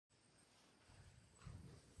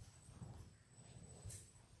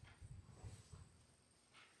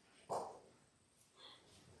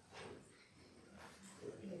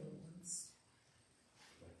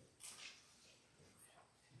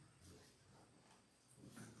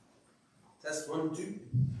Test 1, 2. Can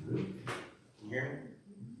you hear me?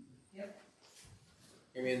 Yep.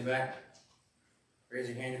 Hear me in the back? Raise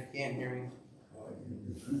your hand if you can't hear me.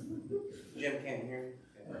 Jim can't hear me.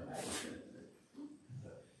 Okay.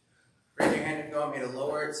 Raise your hand if you want me to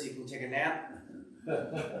lower it so you can take a nap.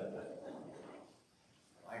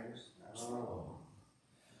 Lighters. Oh.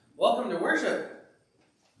 Welcome to worship.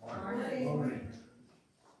 Morning.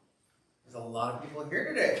 There's a lot of people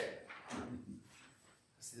here today. I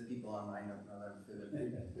see the people online. I don't know them through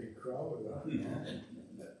the Big crowd. Yeah.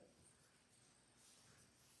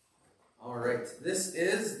 All right. This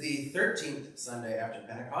is the 13th Sunday after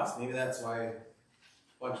Pentecost. Maybe that's why a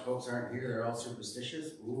bunch of folks aren't here. They're all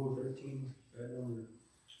superstitious. Ooh, 13. Bad number.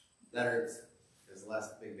 That hurts. It's the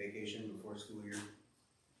last big vacation before school year.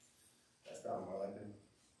 That's probably more likely.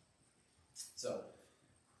 So,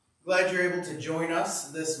 glad you're able to join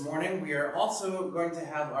us this morning. We are also going to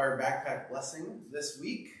have our backpack blessing this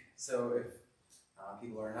week. So if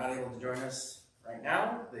people are not able to join us right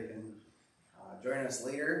now, they can join us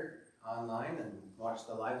later online and watch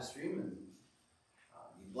the live stream and be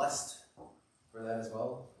blessed for that as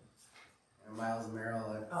well. And Miles and Meryl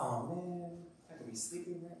are like, oh man, I could be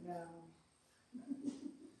sleeping right now.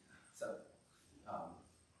 So,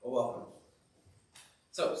 well, welcome.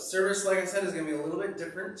 So, service, like I said, is going to be a little bit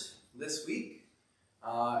different this week.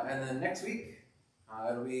 And then next week,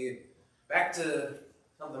 it'll be back to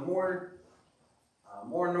something more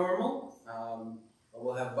normal. But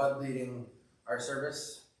we'll have Bud leading our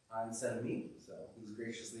service instead of me. So, he's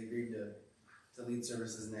graciously agreed to lead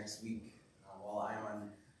services next week while I'm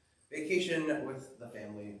on vacation with the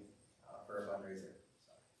family for a fundraiser.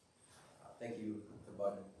 So, thank you to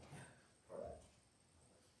Bud.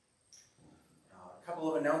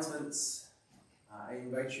 Couple of announcements. I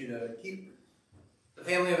invite you to keep the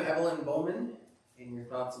family of Evelyn Bowman in your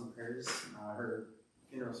thoughts and prayers. Her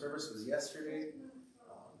funeral service was yesterday,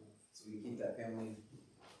 so we keep that family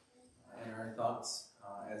in our thoughts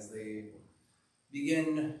as they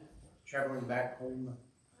begin traveling back home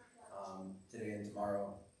today and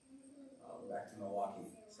tomorrow, back to Milwaukee.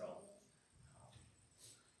 So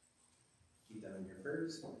keep them in your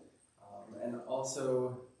prayers. And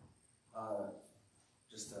also, all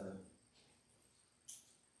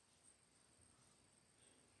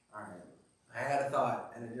right. I had a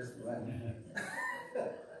thought and it just went.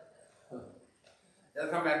 It'll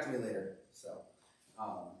come back to me later. So,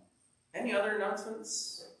 any other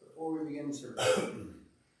announcements before we begin service?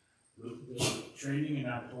 The training in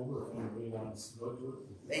October, if anybody wants to go to it.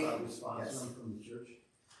 Thank you. Sponsoring Yes. from the church.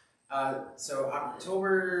 So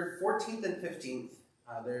October 14th and 15th,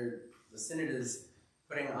 the Synod is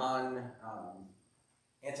putting on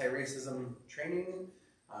anti-racism training,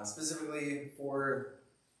 specifically for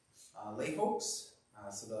lay folks.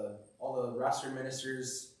 So all the rostered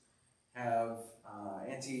ministers have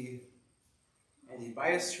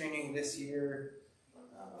anti-bias training this year,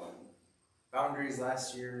 boundaries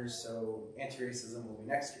last year, so anti-racism will be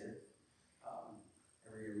next year.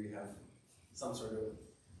 Every year we have some sort of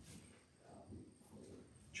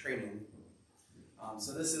training.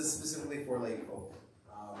 So this is specifically for lay folk.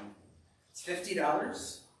 It's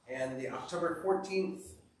 $50, and the October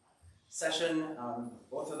 14th session,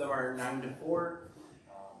 both of them are 9 to 4.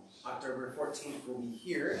 October 14th will be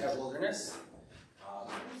here at Wilderness.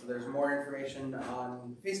 So there's more information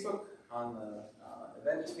on Facebook, on the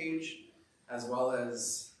event page, as well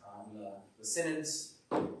as on the Synod's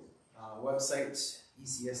website,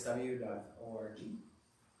 ecsw.org.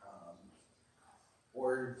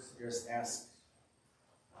 Or just ask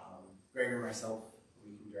Greg or myself,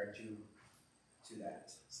 we can direct you to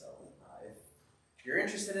that. So if you're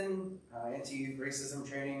interested in anti-racism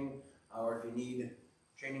training, or if you need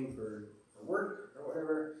training for work or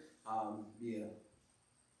whatever, be a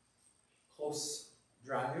close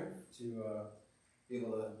drive to be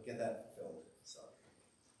able to get that fulfilled. So,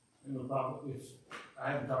 And we'll probably, if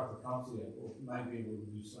I haven't talked to the council yet, we might be able to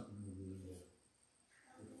do something with the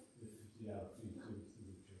fee to the church.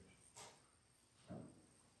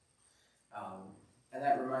 And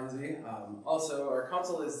that reminds me, also our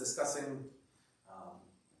council is discussing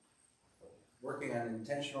working on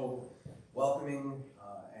intentional welcoming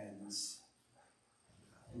and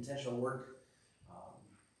intentional work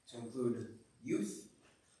to include youth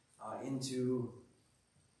into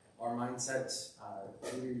our mindset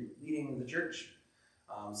leading the church.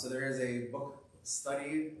 So there is a book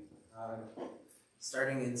study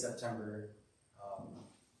starting in September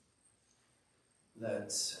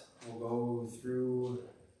that will go through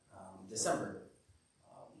December.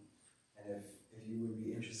 And if you would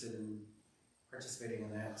be interested in participating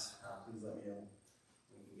in that, please let me know.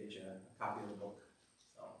 We can get you a copy of the book.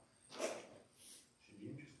 So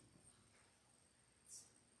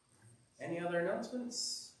Any other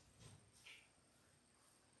announcements?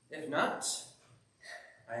 If not,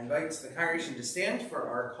 I invite the congregation to stand for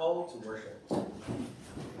our call to worship.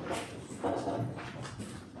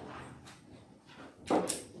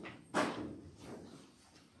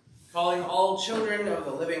 Calling all children of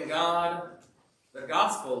the living God, the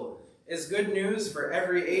gospel is good news for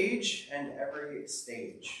every age and every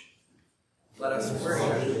stage. Let us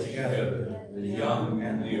worship together, the young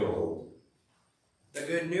and the old. The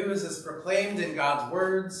good news is proclaimed in God's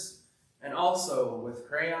words, and also with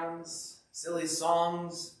crayons, silly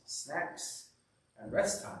songs, snacks, and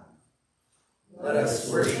rest time. Let us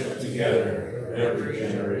worship together, every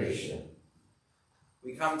generation.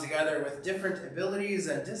 We come together with different abilities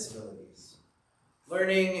and disabilities,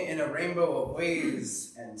 learning in a rainbow of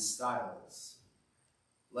ways and styles.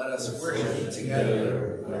 Let us worship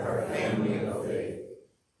together with our family of faith.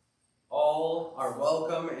 All are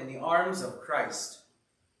welcome in the arms of Christ,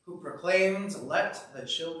 who proclaimed, "Let the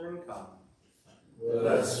children come." Let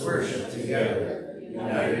us worship together,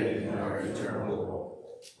 united in our eternal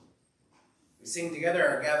hope. We sing together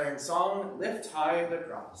our gathering song, "Lift High the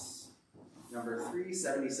Cross," number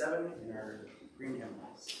 377 in our green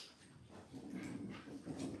hymnals.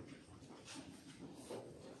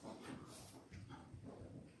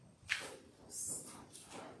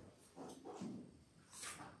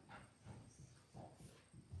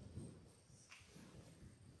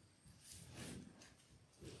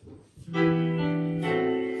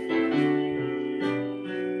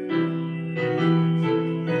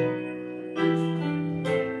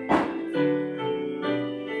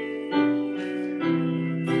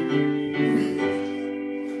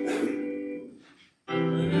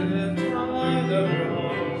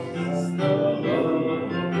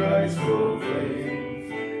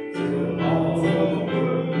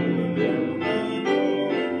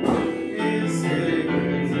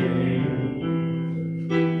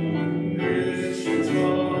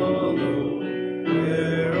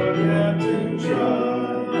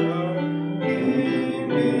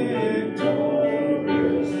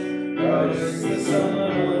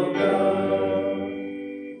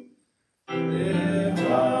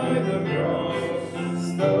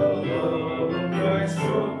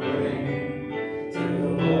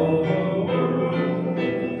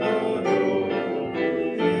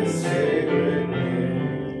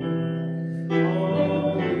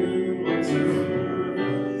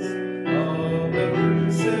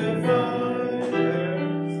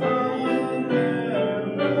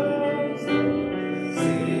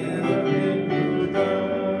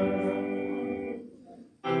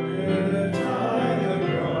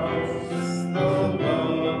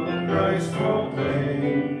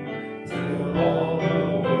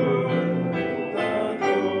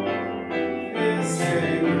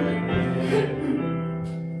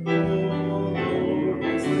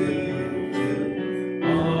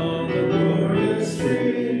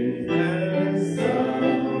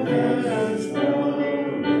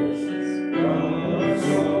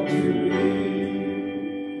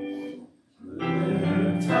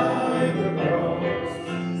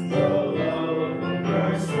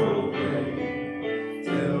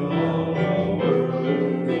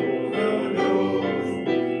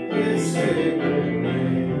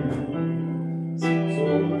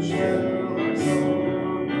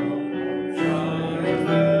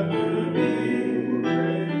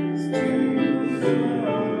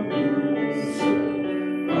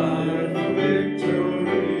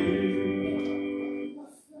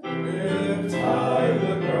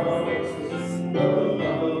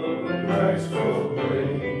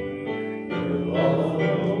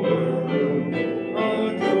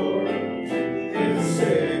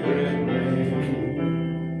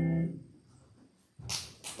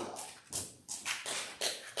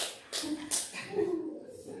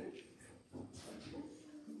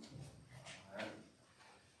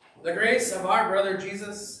 The grace of our brother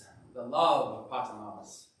Jesus, the love of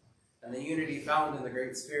Patamos, and the unity found in the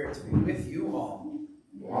Great Spirit to be with you all.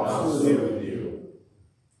 Also with you.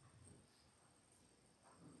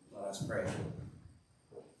 Let us pray.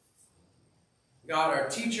 God, our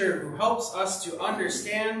teacher, who helps us to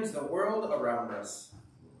understand the world around us,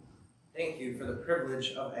 thank you for the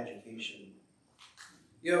privilege of education.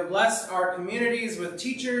 You have blessed our communities with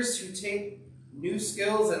teachers who take new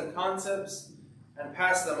skills and concepts and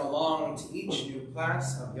pass them along to each new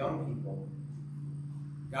class of young people.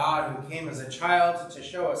 God, who came as a child to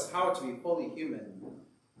show us how to be fully human,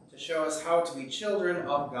 to show us how to be children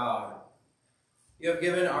of God. You have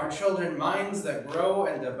given our children minds that grow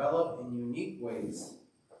and develop in unique ways,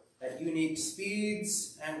 at unique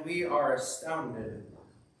speeds, and we are astounded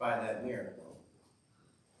by that miracle.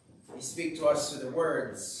 You speak to us through the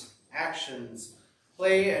words, actions,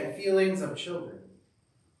 play, and feelings of children.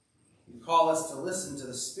 You call us to listen to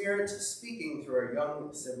the Spirit speaking through our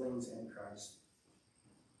young siblings in Christ.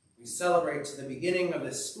 We celebrate the beginning of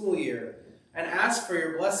this school year and ask for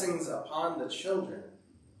your blessings upon the children,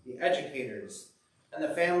 the educators, and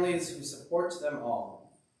the families who support them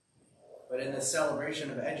all. But in this celebration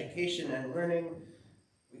of education and learning,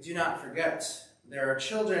 we do not forget there are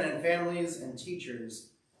children and families and teachers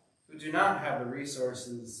who do not have the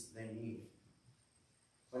resources they need.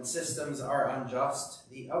 When systems are unjust,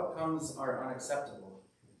 the outcomes are unacceptable.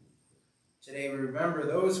 Today we remember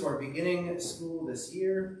those who are beginning school this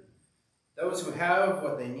year, those who have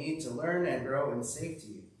what they need to learn and grow in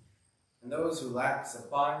safety, and those who lack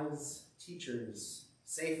supplies, teachers,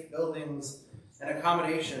 safe buildings, and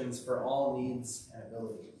accommodations for all needs and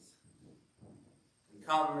abilities. We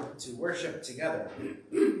come to worship together,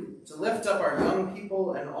 to lift up our young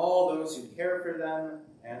people and all those who care for them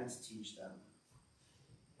and teach them.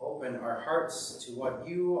 Open our hearts to what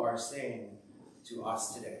you are saying to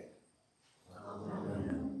us today.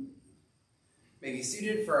 Amen. May be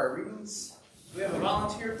seated for our readings. Do we have a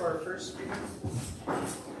volunteer for our first reading?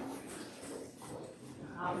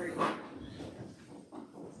 I'll read.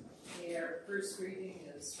 Our first reading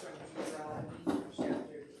is from Deuteronomy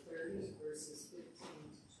chapter 30, verses 15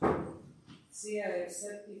 to 20. See, I have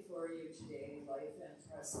set before you today life and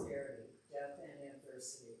prosperity, death and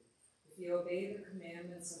adversity. If you obey the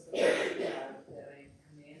commandments of the Lord your God that I am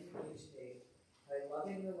commanding you today, by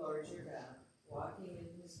loving the Lord your God, walking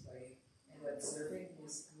in his way, and observing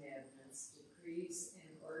his commandments, decrees,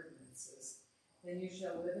 and ordinances, then you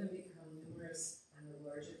shall live and become numerous, and the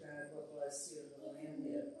Lord your God will bless you in the land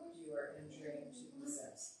that you are entering to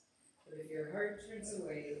possess. But if your heart turns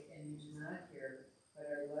away, and you do not hear, but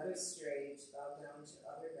are led astray to bow down to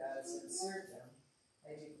other gods and serve them,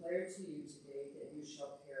 I declare to you today that you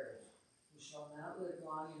shall perish. You shall not live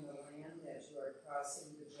long in the land that you are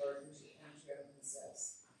crossing the Jordan to enter and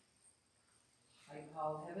possess. I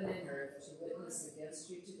call heaven and earth to witness against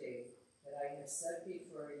you today that I have set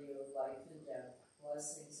before you life and death,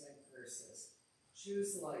 blessings and curses.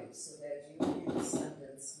 Choose life so that you and your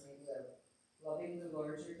descendants may live, loving the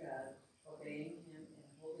Lord your God, obeying him and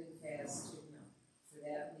holding fast to him. For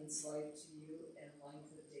that means life to you and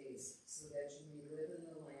length of days, so that you may live in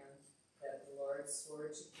the land that the Lord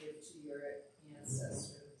swore to give to your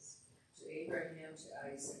ancestors, to Abraham,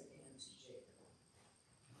 to Isaac, and to Jacob.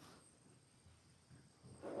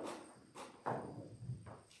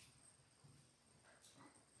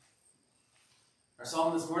 Our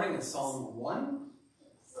psalm this morning is Psalm 1.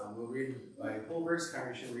 We'll read by whole verse.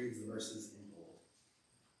 Congregation reads the verses in bold.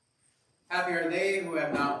 Happy are they who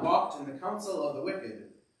have not walked in the counsel of the wicked,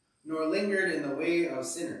 nor lingered in the way of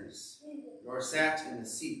sinners, nor sat in the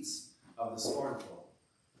seats of the scornful.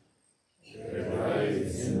 Their delight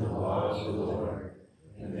is in the law of the Lord,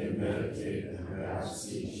 and they meditate on God's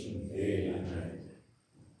teaching day and night.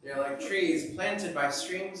 They are like trees planted by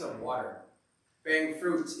streams of water, bearing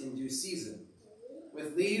fruit in due season,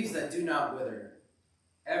 with leaves that do not wither.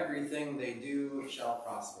 Everything they do shall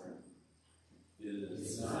prosper. It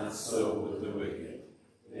is not so with the wicked.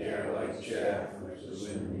 They are like chaff which the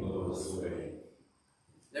wind blows away.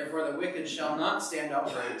 Therefore the wicked shall not stand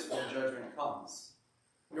upright when judgment comes,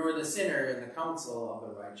 nor the sinner in the counsel of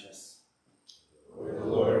the righteous. For the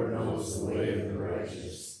Lord knows the way of the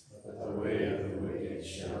righteous, but the way of the wicked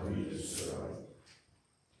shall be destroyed.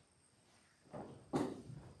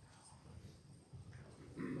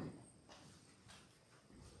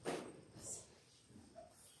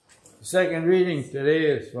 The second reading today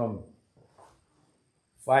is from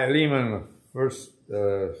Philemon, first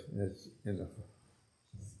it's in the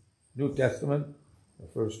New Testament, the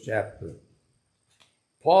first chapter.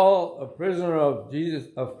 Paul, a prisoner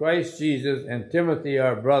of Christ Jesus, and Timothy,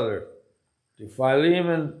 our brother, to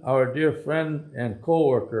Philemon, our dear friend and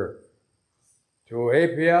co-worker, to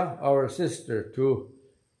Apphia, our sister, to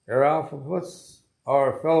Archippus,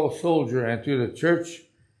 our fellow soldier, and to the church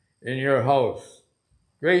in your house.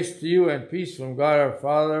 Grace to you and peace from God our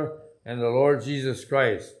Father and the Lord Jesus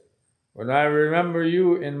Christ. When I remember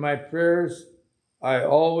you in my prayers, I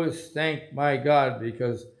always thank my God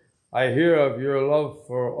because I hear of your love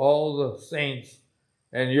for all the saints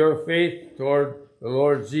and your faith toward the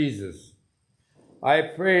Lord Jesus. I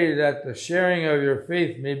pray that the sharing of your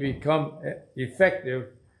faith may become effective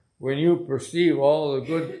when you perceive all the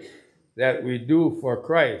good that we do for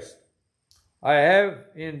Christ. I have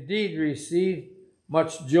indeed received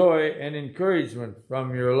much joy and encouragement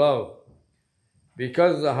from your love,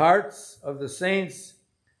 because the hearts of the saints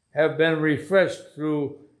have been refreshed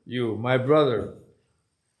through you, my brother.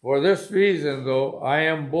 For this reason, though, I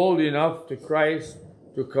am bold enough to Christ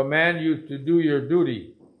to command you to do your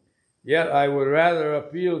duty. Yet I would rather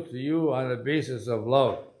appeal to you on the basis of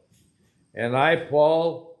love. And I,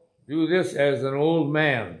 Paul, do this as an old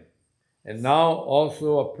man, and now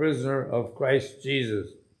also a prisoner of Christ Jesus.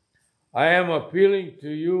 I am appealing to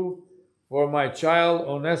you for my child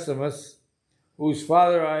Onesimus, whose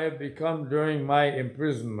father I have become during my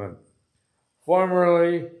imprisonment.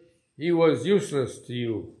 Formerly he was useless to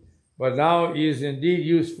you, but now he is indeed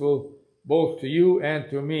useful both to you and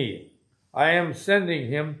to me. I am sending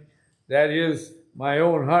him, that is, my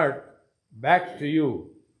own heart, back to you.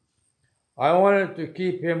 I wanted to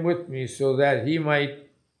keep him with me so that he might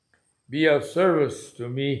be of service to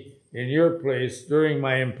me in your place during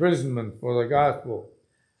my imprisonment for the gospel.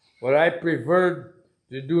 But I preferred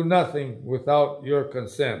to do nothing without your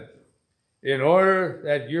consent, in order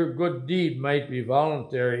that your good deed might be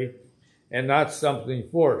voluntary and not something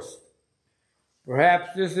forced.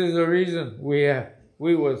 Perhaps this is the reason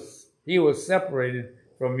he was separated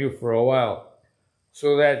from you for a while,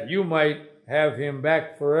 so that you might have him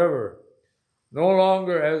back forever, no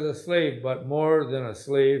longer as a slave, but more than a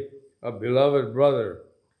slave, a beloved brother,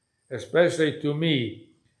 especially to me,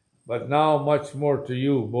 but now much more to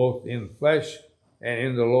you, both in flesh and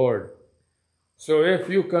in the Lord. So if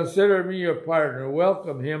you consider me your partner,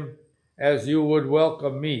 welcome him as you would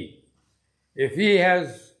welcome me. If he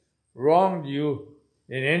has wronged you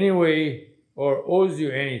in any way or owes you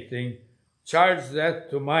anything, charge that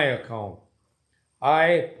to my account.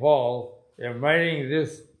 I, Paul, am writing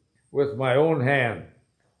this with my own hand.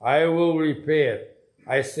 I will repay it.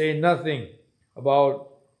 I say nothing about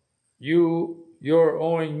your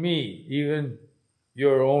owing me, even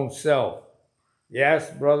your own self.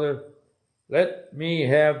 Yes, brother, let me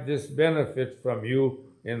have this benefit from you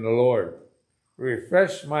in the Lord.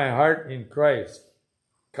 Refresh my heart in Christ,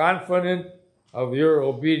 confident of your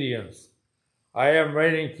obedience. I am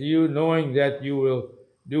writing to you knowing that you will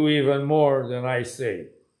do even more than I say.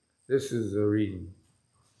 This is the reading.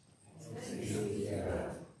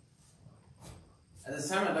 At this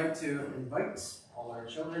time, I'd like to invite all our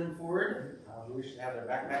children forward who wish to have their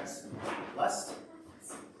backpacks blessed.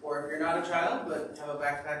 Or if you're not a child but have a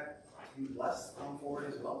backpack to be blessed, come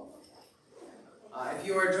forward as well. If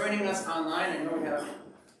you are joining us online, I know we have a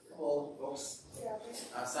couple folks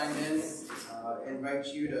signed in. I invite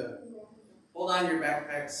you to hold on to your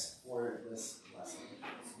backpacks for this lesson.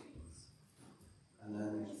 And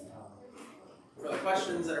then for the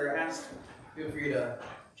questions that are asked, feel free to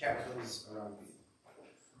chat with those around you.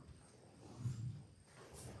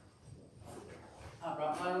 I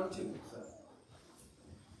brought my own too. So.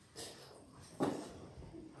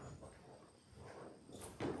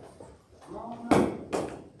 Come on up.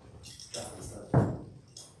 Drop this stuff.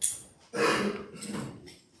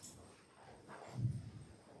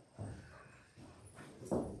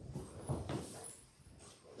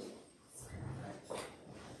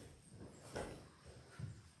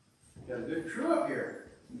 Got a good crew up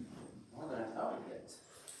here. More than I thought we'd get.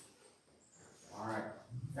 All right.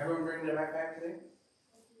 Everyone bring their backpack today?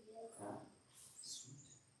 Yeah. Sweet.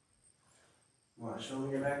 You want to show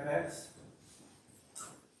me your backpacks?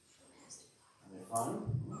 Are they fun?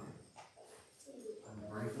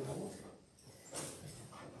 Unbreakable?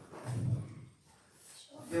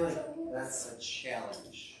 I feel like that's a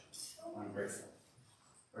challenge. Unbreakable.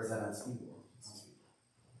 Or is that unspeakable?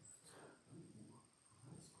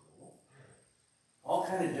 All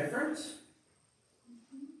kind of different?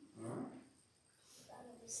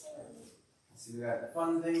 See, we got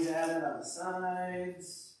fun things added on the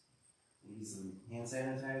sides. Maybe some hand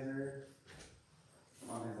sanitizer.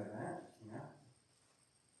 All things like that. Yeah.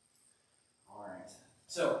 Alright.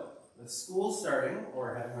 So, with school starting,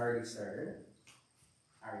 or having already started,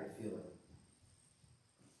 how are you feeling?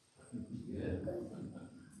 Good.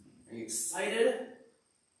 Are you excited?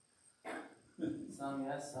 Some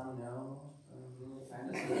yes, some no.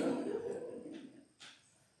 Kind of good.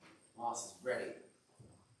 Moss is ready.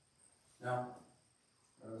 No?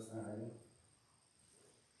 Rose not ready?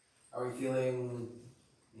 Are we feeling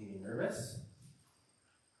maybe nervous?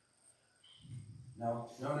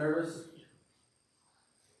 No? No nervous?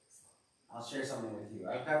 I'll share something with you.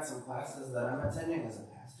 I've got some classes that I'm attending as a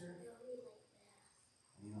pastor.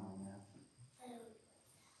 You know that.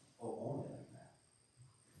 Oh, only like that.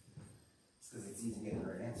 It's because it's easy to get the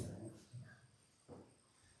right answer, right?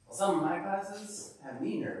 Well, some of my classes have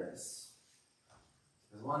me nervous.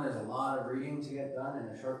 Because one, there's a lot of reading to get done in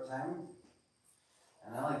a short time.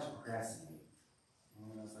 And I like to procrastinate.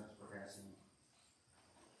 Anyone else like to procrastinate?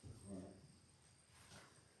 Yeah.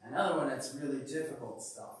 Another one that's really difficult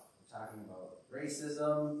stuff. We're talking about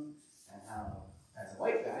racism and how, as a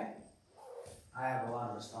white guy, I have a lot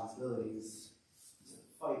of responsibilities to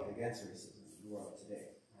fight against racism in the world today,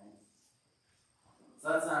 right? So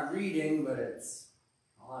that's not reading, but it's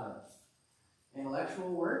a lot of intellectual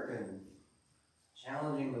work and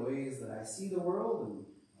challenging the ways that I see the world and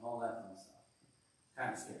all that fun stuff.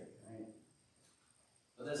 Kind of scary, right?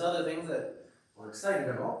 But there's other things that we're excited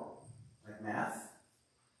about, like math,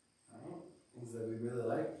 right? Things that we really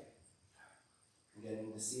like.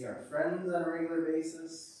 Getting to see our friends on a regular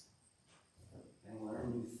basis, and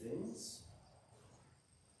learn new things.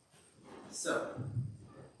 So,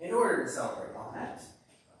 in order to celebrate all that,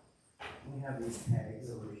 we have these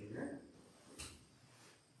tags over here.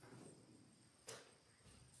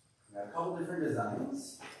 We got a couple different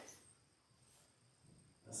designs.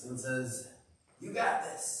 This one says, "You got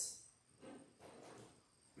this."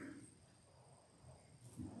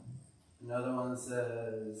 Another one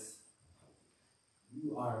says,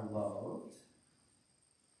 "You are loved."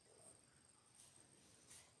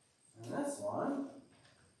 And this one,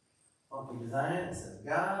 funky design, it says,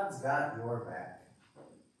 "God's got your back."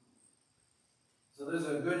 So those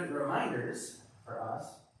are good reminders for us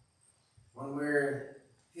when we're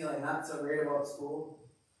feeling not so great about school,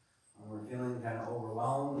 when we're feeling kind of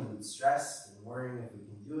overwhelmed and stressed and worrying if we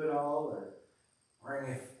can do it all, or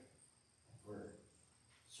worrying if we're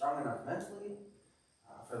strong enough mentally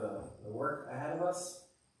for the work ahead of us,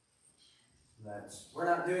 that we're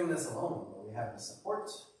not doing this alone, but we have the support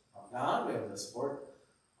of God, we have the support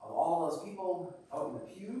of all those people out in the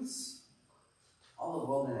pews, all the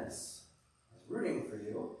wilderness is rooting for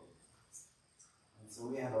you. And so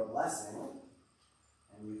we have a blessing,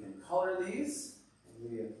 and we can color these, and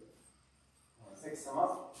we fix them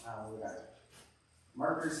up. We got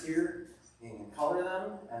markers here, you can color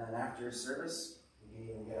them, and then after service, you can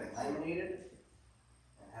even get them laminated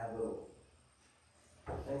and have little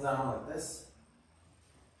things on them like this.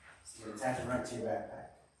 So you attach them right to your backpack.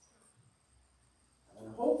 And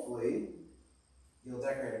then hopefully, you'll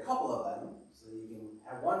decorate a couple of them so you can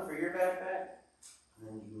have one for your backpack, and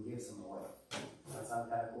then you can give some away. Does that sound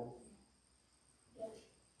kind of cool? Yeah.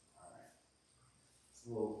 Alright.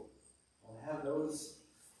 So we'll have those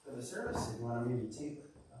for the service. If you want to maybe take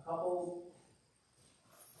a couple,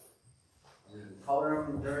 and color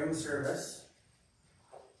them during service.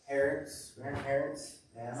 Parents, grandparents,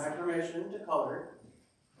 they have my permission to color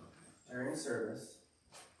during service.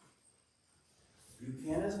 You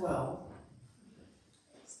can as well.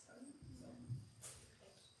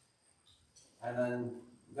 And then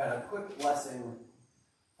we've got a quick blessing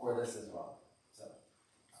for this as well. So,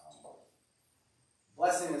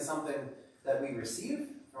 blessing is something that we receive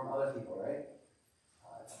from other people, right?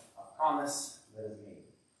 It's a promise that is made.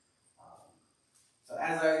 So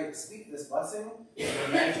as I speak this blessing,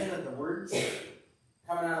 imagine that the words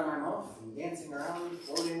coming out of my mouth and dancing around,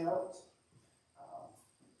 floating out.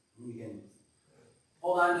 You can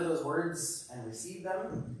hold on to those words and receive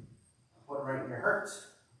them. Put them right in your heart.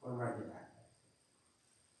 Put them right in your backpack.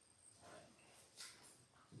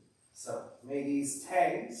 So may these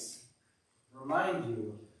tags remind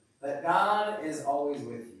you that God is always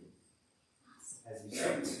with you. As you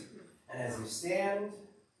sit, and as you stand,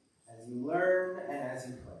 as you learn, and as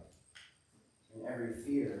you pray. In every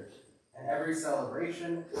fear and every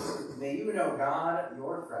celebration, may you know God,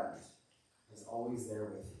 your friend, is always there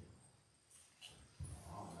with you.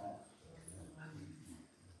 Amen.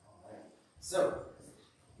 All right. So,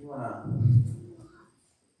 you want to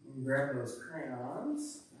grab those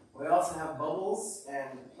crayons. We also have bubbles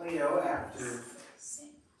and Play-Doh after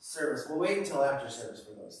service. We'll wait until after service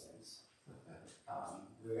for those things.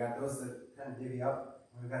 We got those that kind of divvy up.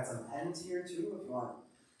 We've got some pens here too, if you want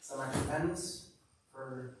some extra pens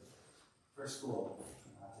for school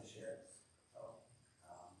to share. So,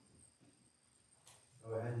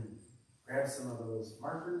 go ahead and grab some of those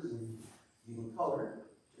markers and you can color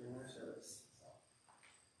during our service. So,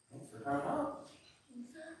 thanks for coming out.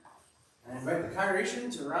 And I invite the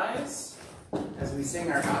congregation to rise as we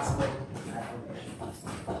sing our gospel acclamation.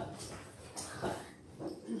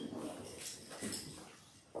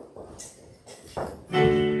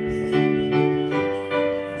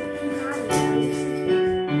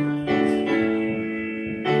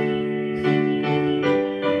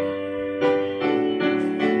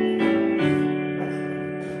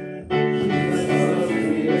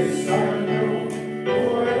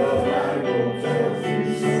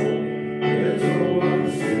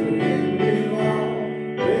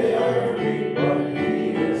 They are weak, but he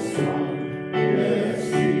is strong.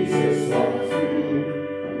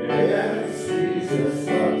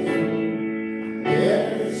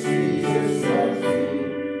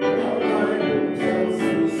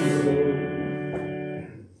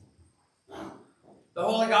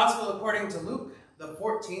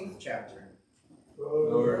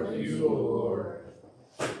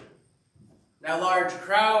 Now large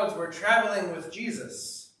crowds were traveling with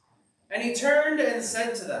Jesus, and he turned and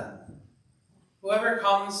said to them, "Whoever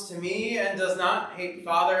comes to me and does not hate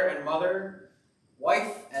father and mother,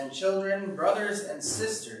 wife and children, brothers and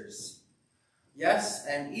sisters, yes,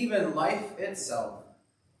 and even life itself,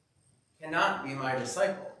 cannot be my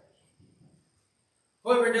disciple.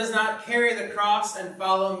 Whoever does not carry the cross and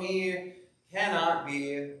follow me cannot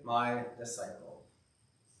be my disciple.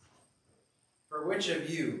 For which of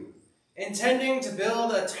you, intending to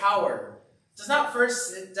build a tower, does not first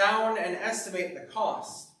sit down and estimate the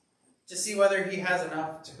cost, to see whether he has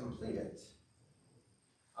enough to complete it?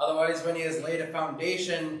 Otherwise, when he has laid a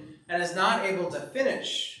foundation and is not able to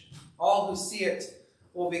finish, all who see it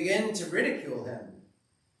will begin to ridicule him,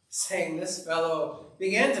 saying, 'This fellow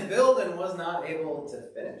began to build and was not able to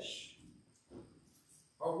finish.'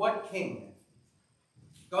 Or what king,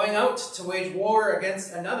 going out to wage war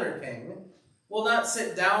against another king, will not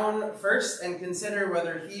sit down first and consider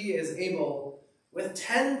whether he is able with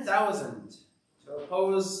 10,000 to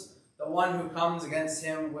oppose the one who comes against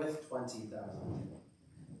him with 20,000?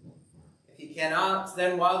 If he cannot,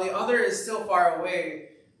 then while the other is still far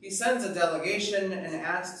away, he sends a delegation and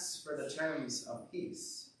asks for the terms of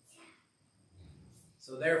peace.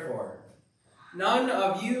 So therefore, none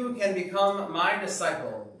of you can become my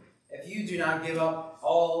disciple if you do not give up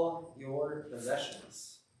all your possessions."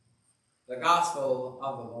 The Gospel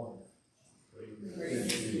of the Lord.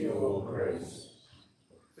 Praise to you, O Christ.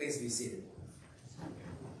 Please be seated.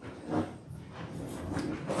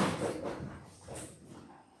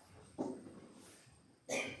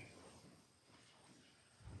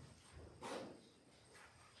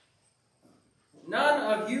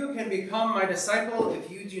 None of you can become my disciple if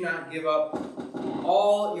you do not give up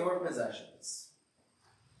all your possessions.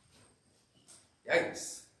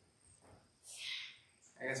 Yikes.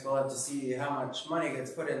 I guess we'll have to see how much money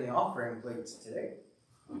gets put in the offering plate today.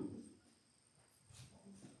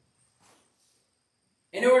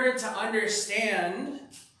 In order to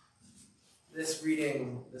understand this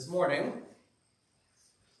reading this morning,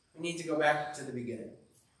 we need to go back to the beginning.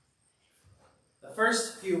 The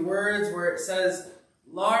first few words where it says,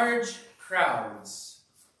 large crowds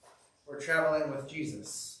were traveling with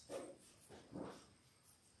Jesus.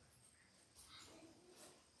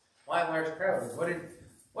 Why large crowds?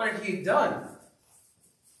 What had he done?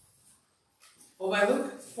 Well, by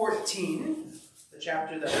Luke 14, the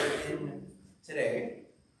chapter that we're in today,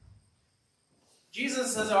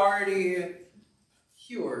 Jesus has already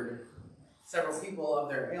cured several people of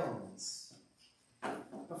their ailments,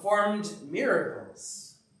 performed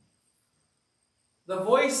miracles. The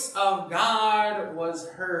voice of God was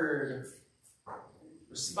heard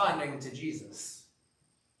responding to Jesus,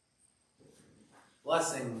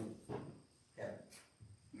 blessing him.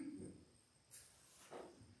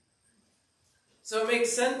 So it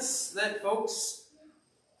makes sense that folks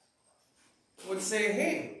would say,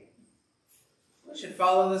 hey, we should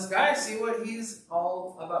follow this guy, see what he's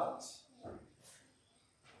all about.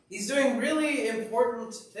 He's doing really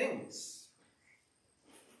important things.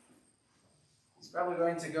 He's probably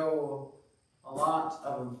going to go a lot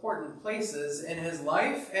of important places in his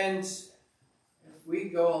life, and if we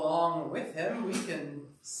go along with him, we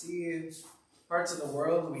can see parts of the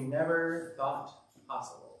world we never thought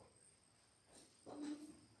possible.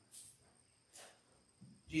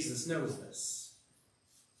 Jesus knows this.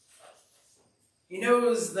 He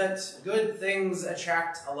knows that good things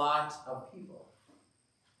attract a lot of people.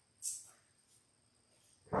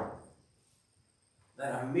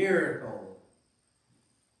 That a miracle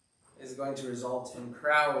is going to result in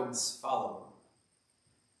crowds following.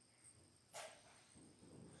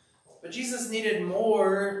 But Jesus needed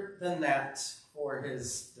more than that for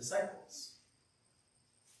his disciples.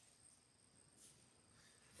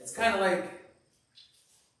 It's kind of like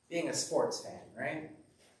being a sports fan, right?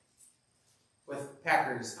 With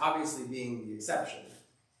Packers obviously being the exception.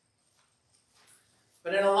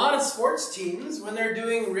 But in a lot of sports teams, when they're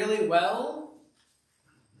doing really well,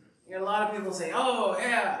 you know, a lot of people say, oh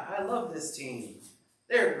yeah, I love this team.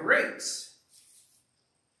 They're great.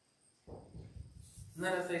 And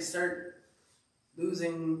then if they start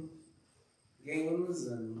losing games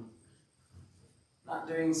and not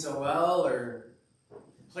doing so well, or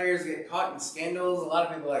players get caught in scandals, a lot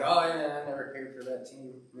of people are like, oh yeah, I never cared for that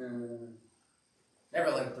team.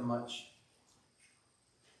 Never liked them much.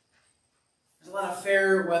 There's a lot of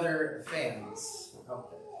fair weather fans out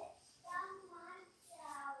there.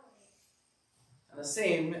 And the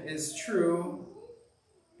same is true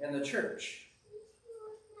in the church.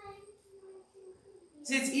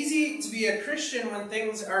 See, it's easy to be a Christian when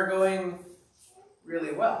things are going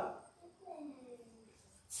really well.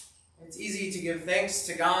 It's easy to to give thanks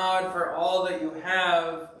to God for all that you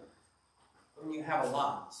have when you have a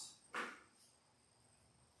lot.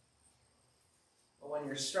 But when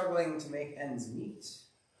you're struggling to make ends meet,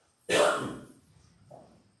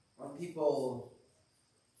 when people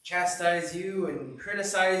chastise you and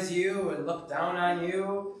criticize you and look down on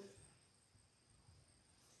you,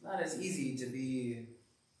 it's not as easy to be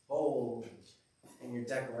bold in your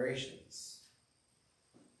declarations.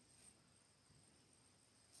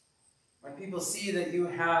 When people see that you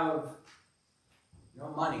have no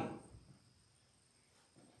money,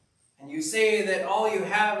 and you say that all you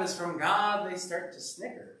have is from God, they start to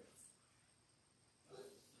snicker.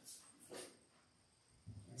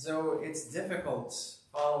 And so it's difficult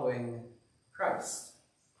following Christ.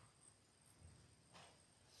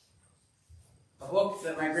 A book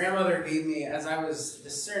that my grandmother gave me as I was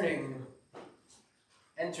discerning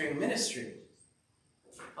entering ministry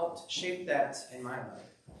helped shape that in my life.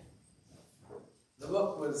 The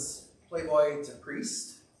book was Playboy to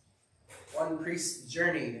Priest, One Priest's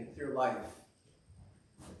Journey Through Life.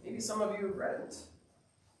 Maybe some of you have read it.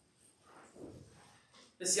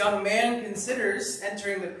 This young man considers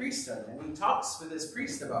entering the priesthood, and he talks with his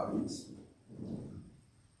priest about it.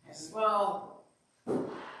 He says, well,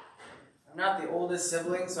 I'm not the oldest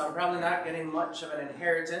sibling, so I'm probably not getting much of an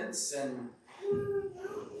inheritance, and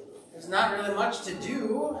there's not really much to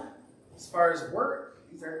do as far as work.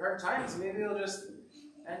 These are hard times. Maybe I'll just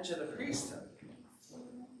enter the priesthood.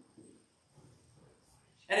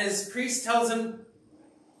 And his priest tells him,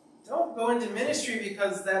 don't go into ministry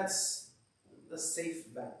because that's the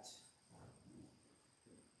safe bet.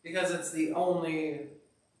 Because it's the only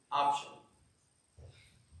option.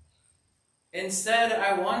 Instead,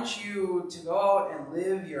 I want you to go out and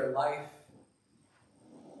live your life,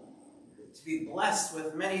 to be blessed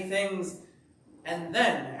with many things, and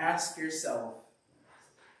then ask yourself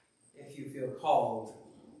if you feel called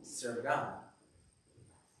to serve God.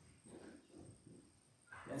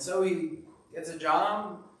 And so he gets a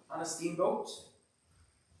job on a steamboat,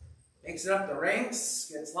 makes it up the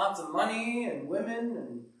ranks, gets lots of money and women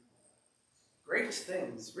and great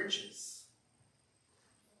things, riches.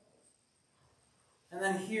 And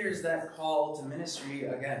then here's that call to ministry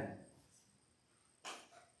again.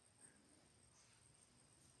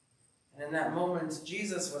 And in that moment,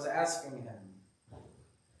 Jesus was asking him,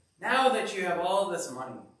 now that you have all this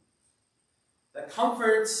money, the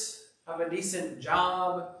comforts of a decent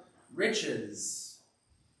job, riches,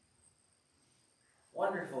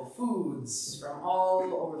 wonderful foods from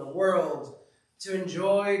all over the world to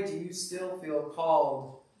enjoy, do you still feel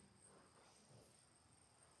called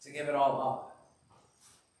to give it all up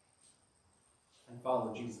and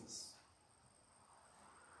follow Jesus?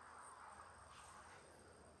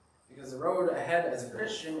 Because the road ahead as a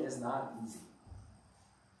Christian is not easy.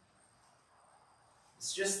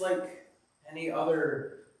 It's just like any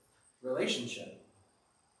other relationship.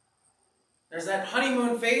 There's that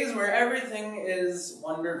honeymoon phase where everything is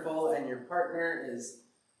wonderful and your partner is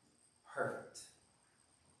perfect.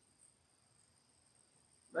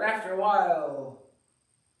 But after a while,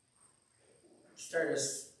 you start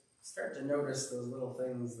to notice those little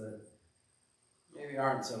things that maybe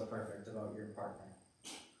aren't so perfect about your partner.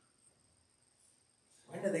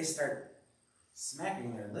 When do they start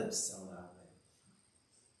smacking their lips so loudly?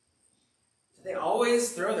 Do they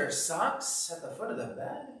always throw their socks at the foot of the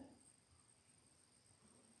bed?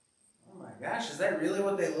 Oh my gosh, is that really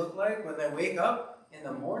what they look like when they wake up in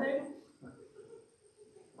the morning?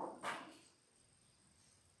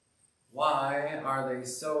 Why are they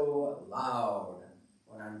so loud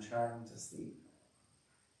when I'm trying to sleep?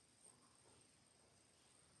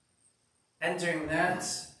 Entering that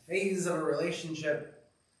phase of a relationship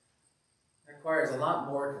requires a lot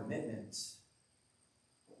more commitment.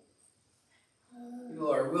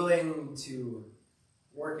 People are willing to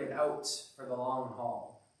work it out for the long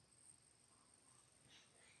haul.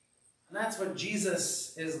 And that's what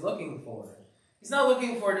Jesus is looking for. He's not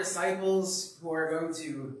looking for disciples who are going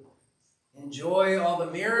to enjoy all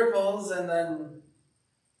the miracles and then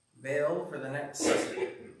bail for the next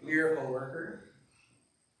miracle worker.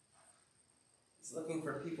 He's looking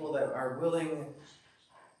for people that are willing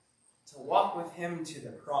to walk with him to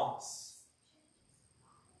the cross,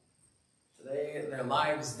 to lay their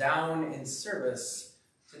lives down in service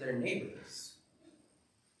to their neighbors,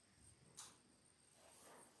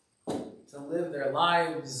 to live their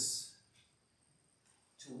lives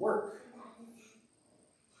to work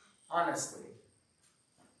honestly,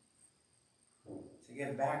 to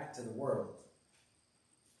give back to the world.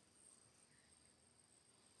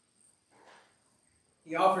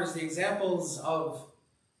 He offers the examples of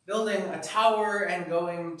building a tower and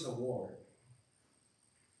going to war.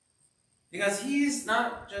 Because he's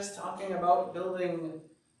not just talking about building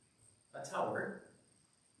a tower,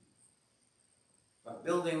 but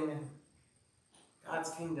building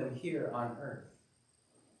God's kingdom here on earth.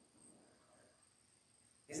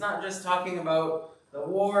 He's not just talking about the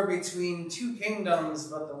war between two kingdoms,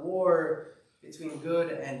 but the war between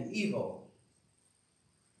good and evil.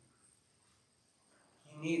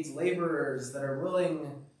 He needs laborers that are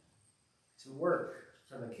willing to work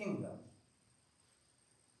for the kingdom,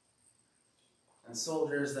 and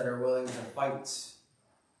soldiers that are willing to fight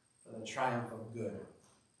for the triumph of good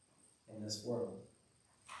in this world.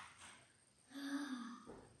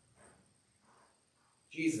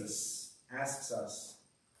 Jesus asks us,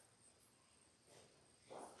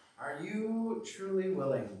 are you truly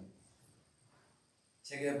willing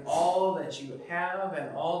to give all that you have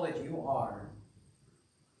and all that you are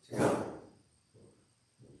to God?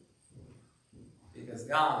 Because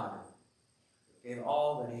God gave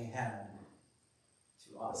all that he had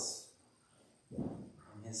to us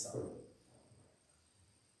in his Son.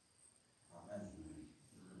 Amen.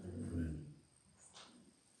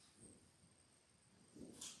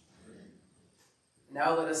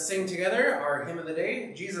 Now let us sing together our hymn of the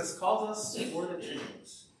day, Jesus Calls Us for the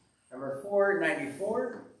Tributes. Number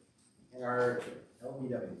 494 in our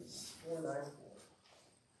LBWs. 494.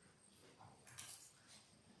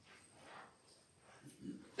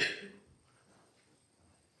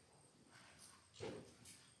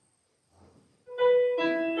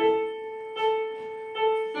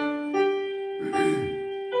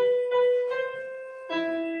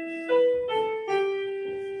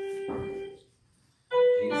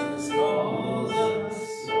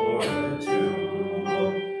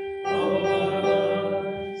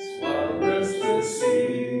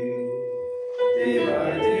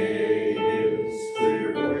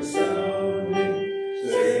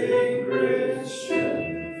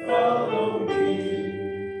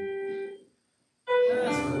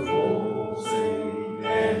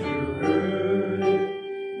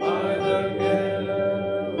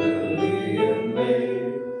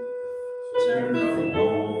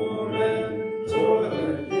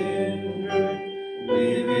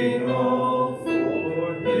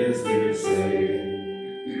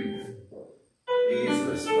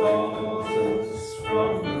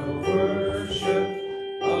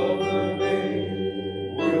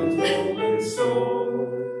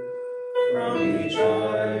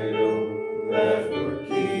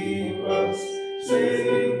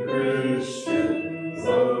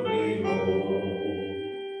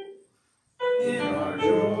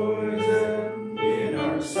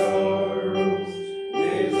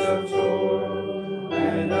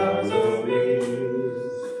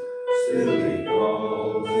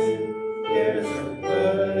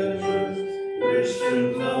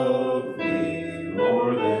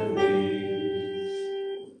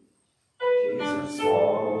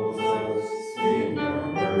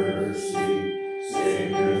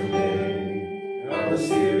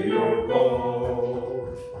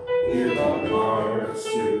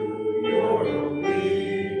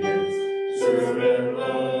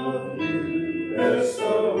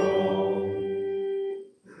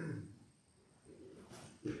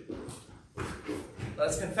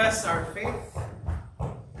 Let's confess our faith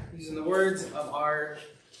using the words of our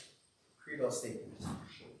creedal statement.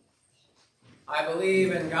 I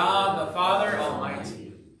believe in God the Father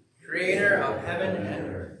Almighty, creator of heaven and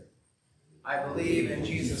earth. I believe in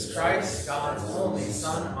Jesus Christ, God's only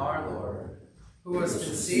Son, our Lord, who was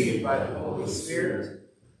conceived by the Holy Spirit,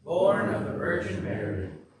 born of the Virgin Mary,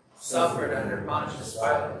 suffered under Pontius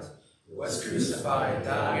Pilate, was crucified,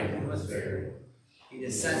 died, and was buried. He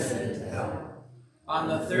descended into hell. On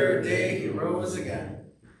the third day he rose again.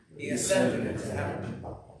 He ascended into heaven.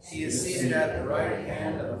 He is seated at the right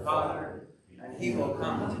hand of the Father, and he will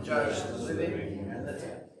come to judge the living and the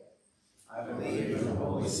dead. I believe in the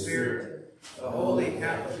Holy Spirit, the Holy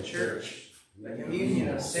Catholic Church, the communion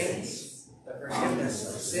of saints, the forgiveness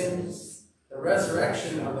of sins, the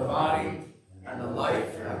resurrection of the body, and the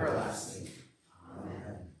life everlasting.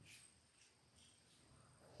 Amen.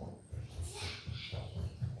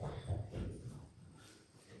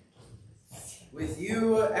 With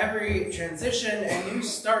you, every transition and new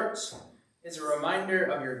start is a reminder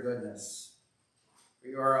of your goodness. For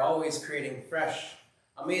you are always creating fresh,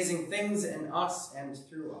 amazing things in us and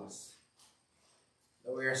through us.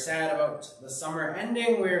 Though we are sad about the summer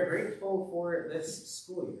ending, we are grateful for this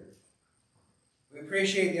school year. We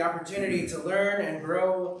appreciate the opportunity to learn and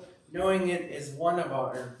grow, knowing it is one of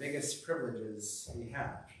our biggest privileges we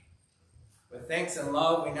have. With thanks and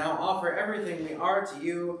love, we now offer everything we are to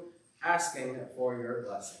you, asking for your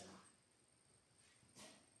blessing.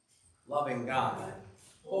 Loving God,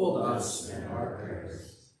 hold us in our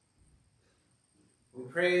prayers. We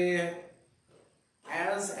pray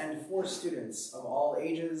as and for students of all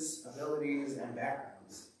ages, abilities, and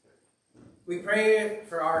backgrounds. We pray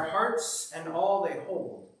for our hearts and all they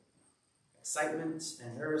hold, excitement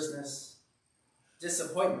and nervousness,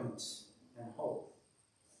 disappointment and hope,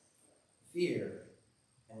 fear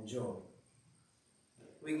and joy.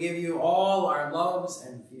 We give you all our loves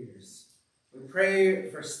and fears. We pray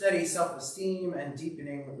for steady self-esteem and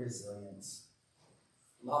deepening resilience.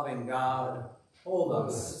 Loving God, hold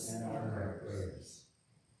us in our prayers.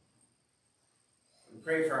 We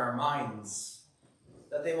pray for our minds,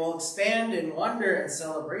 that they will expand in wonder and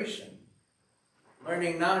celebration,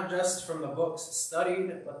 learning not just from the books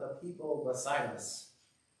studied, but the people beside us.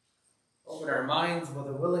 Open our minds with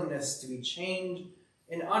a willingness to be changed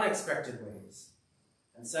in unexpected ways,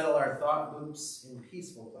 and settle our thought loops in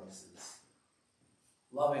peaceful places.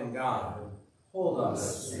 Loving God, hold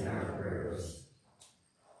us in our prayers.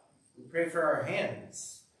 We pray for our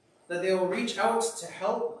hands, that they will reach out to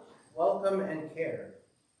help, welcome, and care.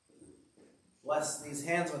 Bless these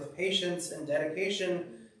hands with patience and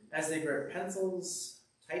dedication as they grip pencils,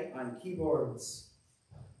 type on keyboards,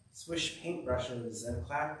 swish paintbrushes, and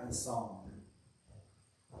clap in song.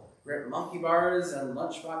 Grip monkey bars and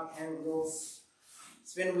lunchbox handles,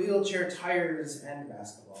 spin wheelchair tires and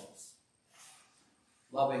basketballs.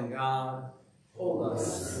 Loving God, hold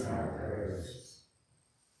us in our prayers.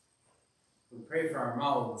 We pray for our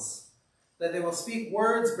mouths, that they will speak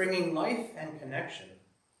words bringing life and connection.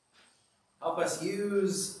 Help us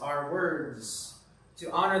use our words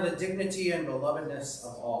to honor the dignity and belovedness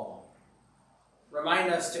of all.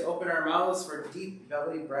 Remind us to open our mouths for deep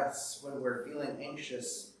belly breaths when we're feeling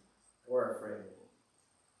anxious or afraid.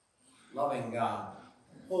 Loving God,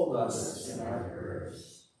 hold us in our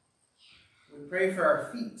prayers. We pray for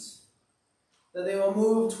our feet, that they will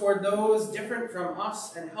move toward those different from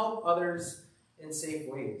us and help others in safe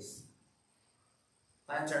ways.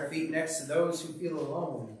 Plant our feet next to those who feel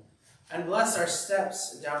alone, and bless our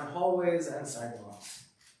steps down hallways and sidewalks.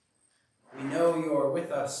 We know you are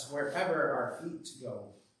with us wherever our feet go.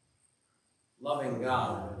 Loving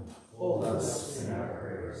God, hold us in our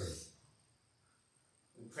prayers.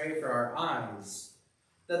 We pray for our eyes,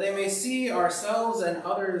 that they may see ourselves and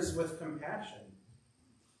others with compassion.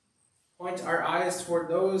 Point our eyes toward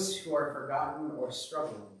those who are forgotten or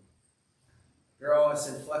struggling. Grow us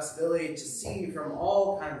in flexibility to see from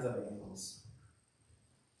all kinds of angles.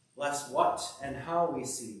 Bless what and how we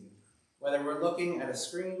see, whether we're looking at a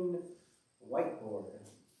screen, a whiteboard,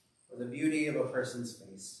 or the beauty of a person's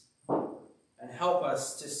face. And help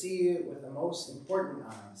us to see with the most important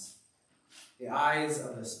eyes, the eyes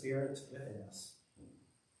of the Spirit within us.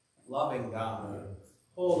 Loving God,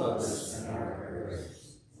 hold us in our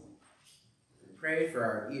prayers. We pray for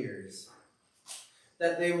our ears,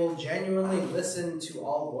 that they will genuinely listen to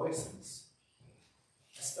all voices,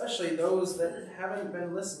 especially those that haven't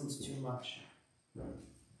been listened to much.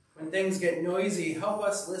 When things get noisy, help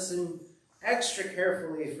us listen extra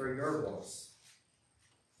carefully for your voice.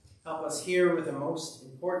 Help us hear with the most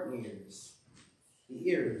important ears, the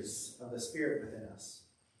ears of the Spirit within us.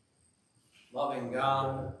 Loving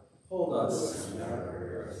God, hold us in our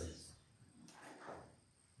prayers.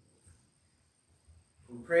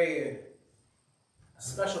 We pray a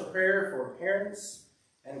special prayer for parents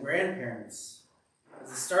and grandparents, as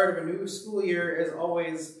the start of a new school year is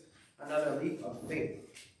always another leap of faith.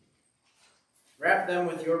 Wrap them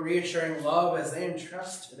with your reassuring love as they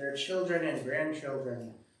entrust their children and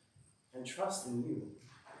grandchildren and trust in you.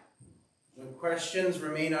 When questions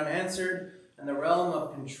remain unanswered and the realm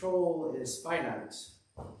of control is finite,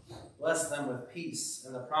 bless them with peace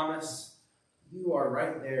and the promise you are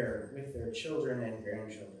right there with their children and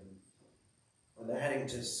grandchildren, whether heading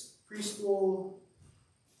to preschool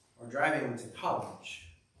or driving to college.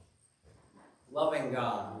 Loving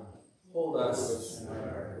God, hold us in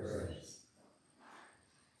our prayers.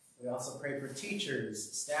 We also pray for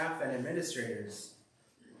teachers, staff, and administrators.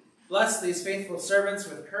 Bless these faithful servants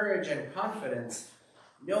with courage and confidence,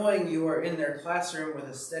 knowing you are in their classroom with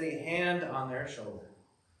a steady hand on their shoulder.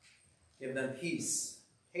 Give them peace,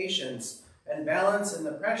 patience, and balance in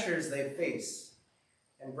the pressures they face,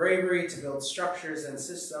 and bravery to build structures and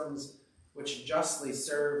systems which justly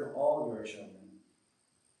serve all your children.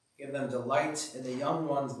 Give them delight in the young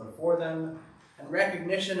ones before them, and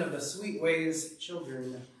recognition of the sweet ways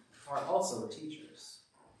children are also teachers.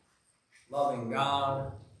 Loving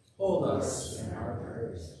God, hold us in our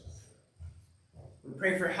prayers. We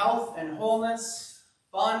pray for health and wholeness,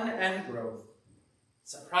 fun and growth,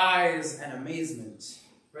 surprise and amazement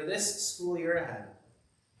for this school year ahead.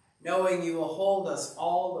 knowing you will hold us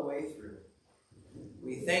all the way through.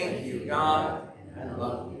 We thank you, God, and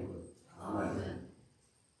love you. Amen.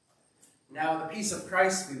 Now the peace of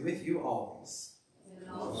Christ be with you always. And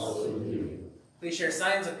also with you. Please share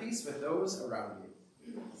signs of peace with those around you.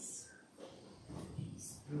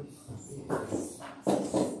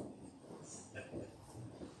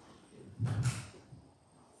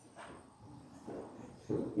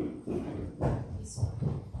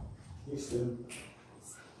 Houston.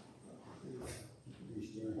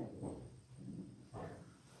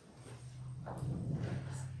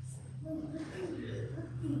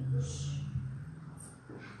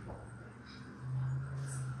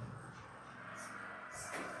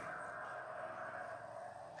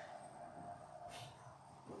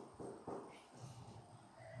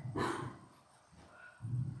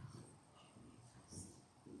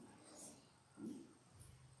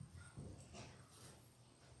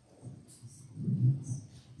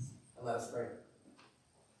 And let us pray.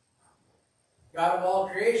 God of all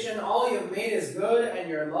creation, all you have made is good, and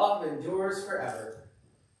your love endures forever.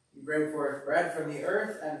 You bring forth bread from the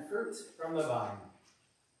earth and fruit from the vine.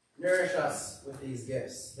 Nourish us with these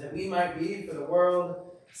gifts, that we might be for the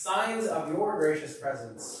world signs of your gracious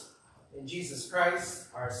presence. In Jesus Christ,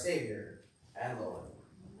 our Savior and Lord.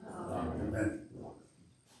 Amen.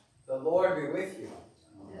 The Lord be with you.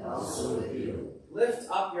 And also with you. Lift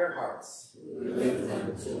up your hearts. We lift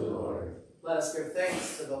them to the Lord. Let us give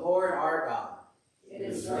thanks to the Lord our God. It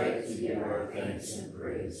is right to give our thanks and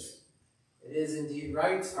praise. It is indeed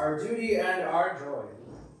right, our duty and our joy,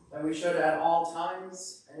 that we should at all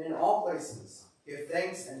times and in all places give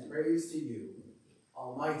thanks and praise to you,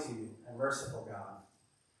 Almighty and merciful God,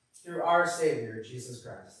 through our Savior, Jesus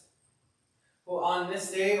Christ, who on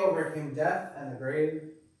this day overcame death and the grave,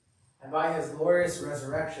 and by his glorious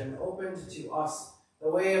resurrection opened to us the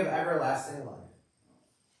way of everlasting life.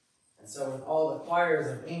 And so with all the choirs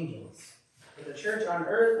of angels, with the church on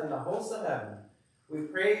earth and the hosts of heaven, we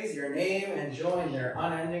praise your name and join their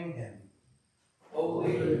unending hymn.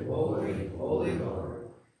 Holy, holy, holy Lord,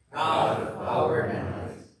 God of power and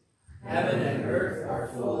might, heaven and earth are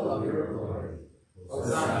full of your glory.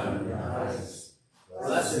 Hosanna in the highest.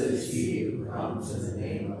 Blessed is he who comes in the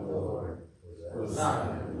name of the Lord.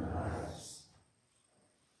 Hosanna in the highest.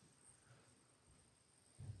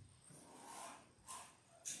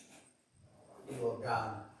 People of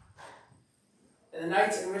God, in the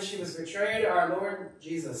night in which he was betrayed, our Lord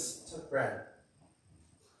Jesus took bread,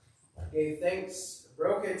 gave thanks,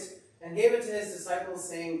 broke it, and gave it to his disciples,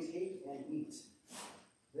 saying, "Take and eat.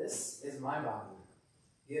 This is my body,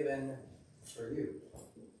 given for you.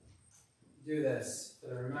 Do this for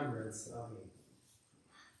the remembrance of me."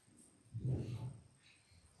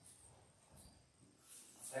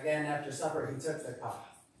 Again, after supper, he took the cup,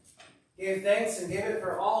 gave thanks, and gave it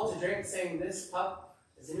for all to drink, saying, "This cup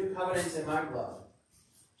is a new covenant in my blood,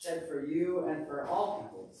 shed for you and for all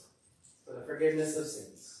peoples, for the forgiveness of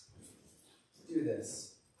sins. Do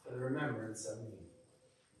this for the remembrance of me."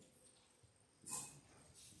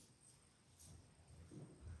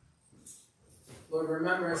 Lord,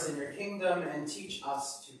 remember us in your kingdom and teach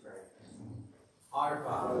us to pray. Our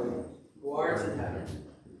Father, who art in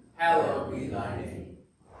heaven, hallowed be thy name.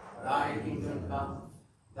 Thy kingdom come,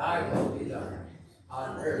 thy will be done,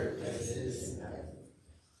 on earth as it is in heaven.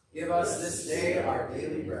 Give us this day our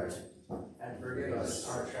daily bread, and forgive us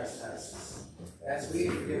our trespasses, as we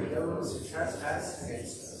forgive those who trespass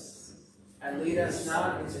against us. And lead us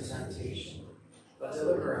not into temptation, but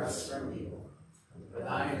deliver us from evil. For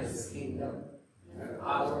thine is the kingdom, and the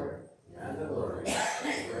power, and the glory,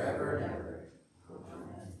 forever and ever.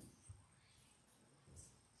 Amen.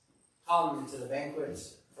 Come to the banquet,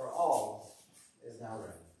 for all is now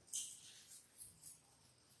ready.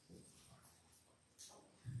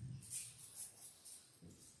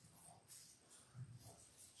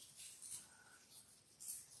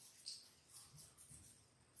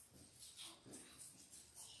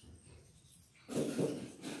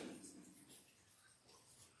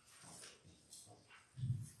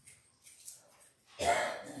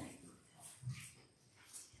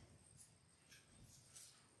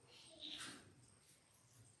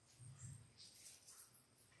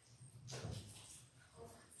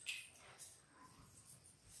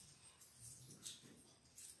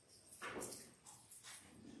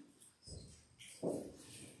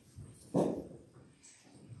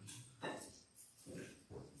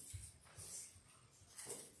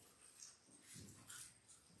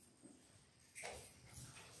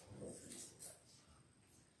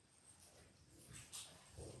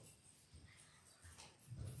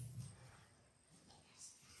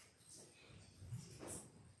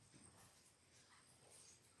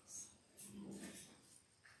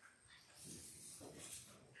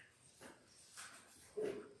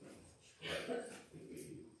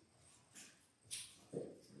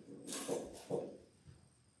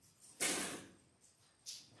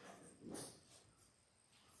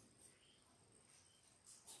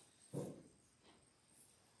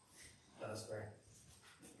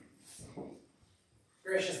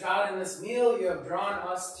 Gracious God, in this meal you have drawn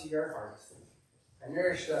us to your heart and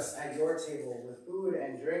nourished us at your table with food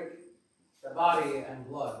and drink, the body and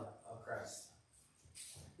blood of Christ.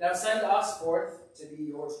 Now send us forth to be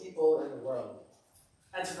your people in the world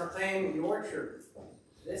and to proclaim your truth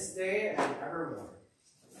this day and evermore.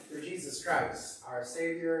 Through Jesus Christ, our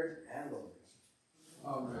Savior and Lord.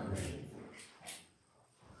 Amen.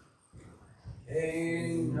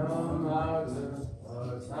 Kingdom out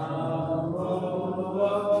of the time of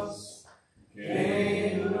us,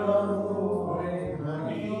 kingdom away,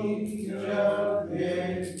 media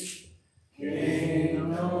age,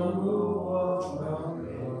 kingdom who welcome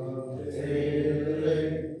the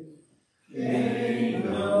daily,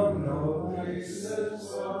 kingdom no places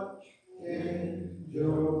such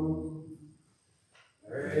endure.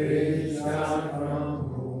 Praise God from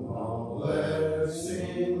whom all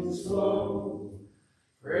blessings flow.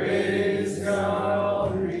 Praise God,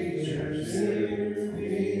 all creatures here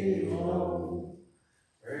below.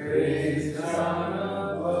 Praise God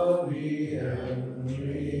above the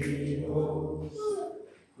heavenly hosts.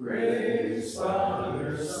 Praise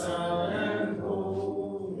Father, Son, and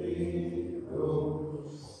Holy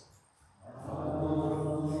Ghost. Amen.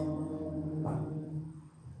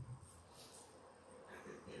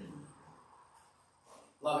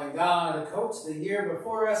 Loving God, coat the year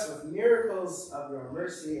before us with miracles of your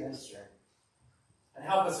mercy and strength, and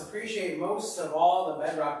help us appreciate most of all the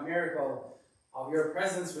bedrock miracle of your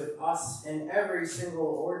presence with us in every single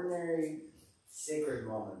ordinary sacred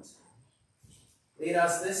moment. Lead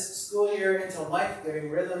us this school year into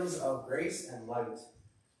life-giving rhythms of grace and light,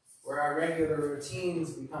 where our regular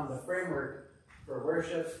routines become the framework for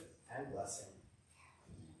worship and blessing.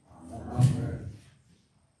 Amen.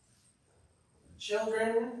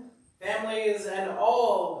 Children, families, and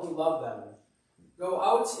all who love them, go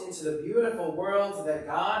out into the beautiful world that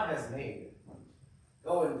God has made.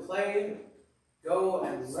 Go and play, go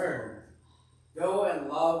and learn, go and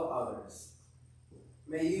love others.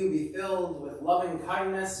 May you be filled with loving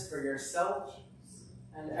kindness for yourself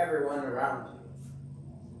and everyone around you.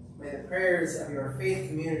 May the prayers of your faith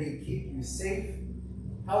community keep you safe,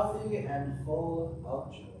 healthy, and full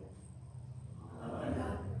of joy.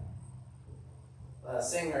 Amen. Let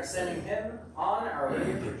us sing our sending hymn, On Our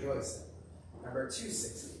Way of Rejoicing, number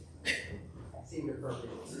 260. Seemed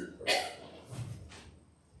appropriate.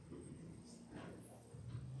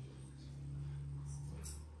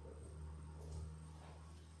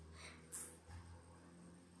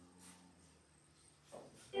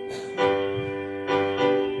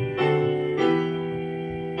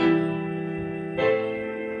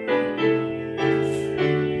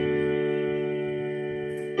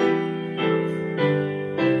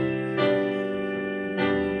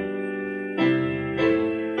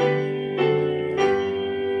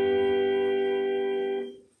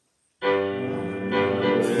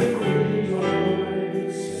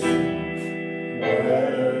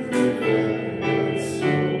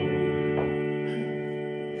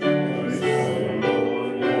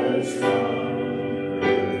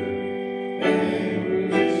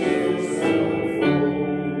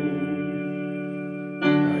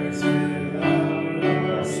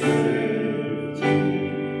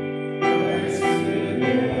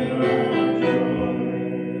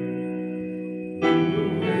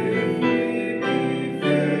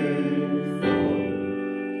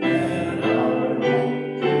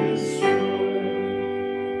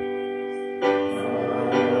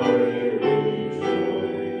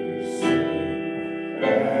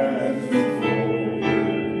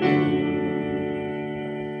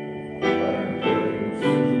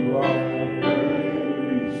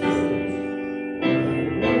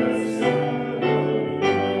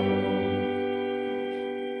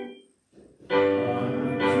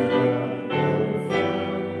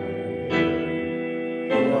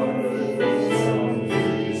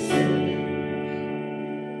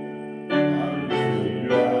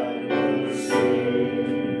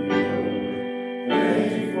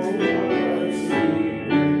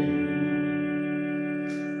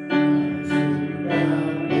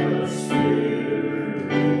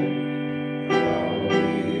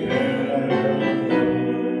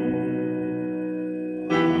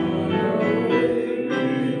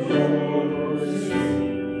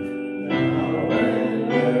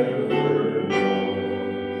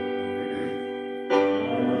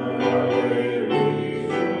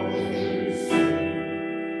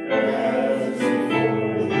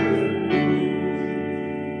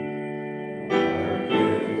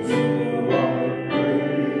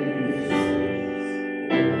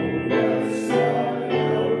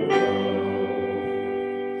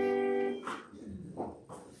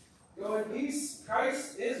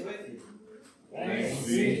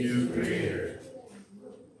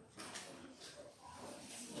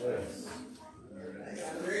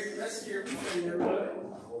 rest of your weekend.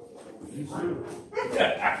 You too.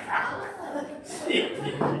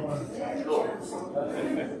 Enjoy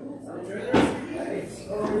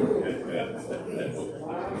the rest of your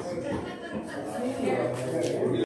day.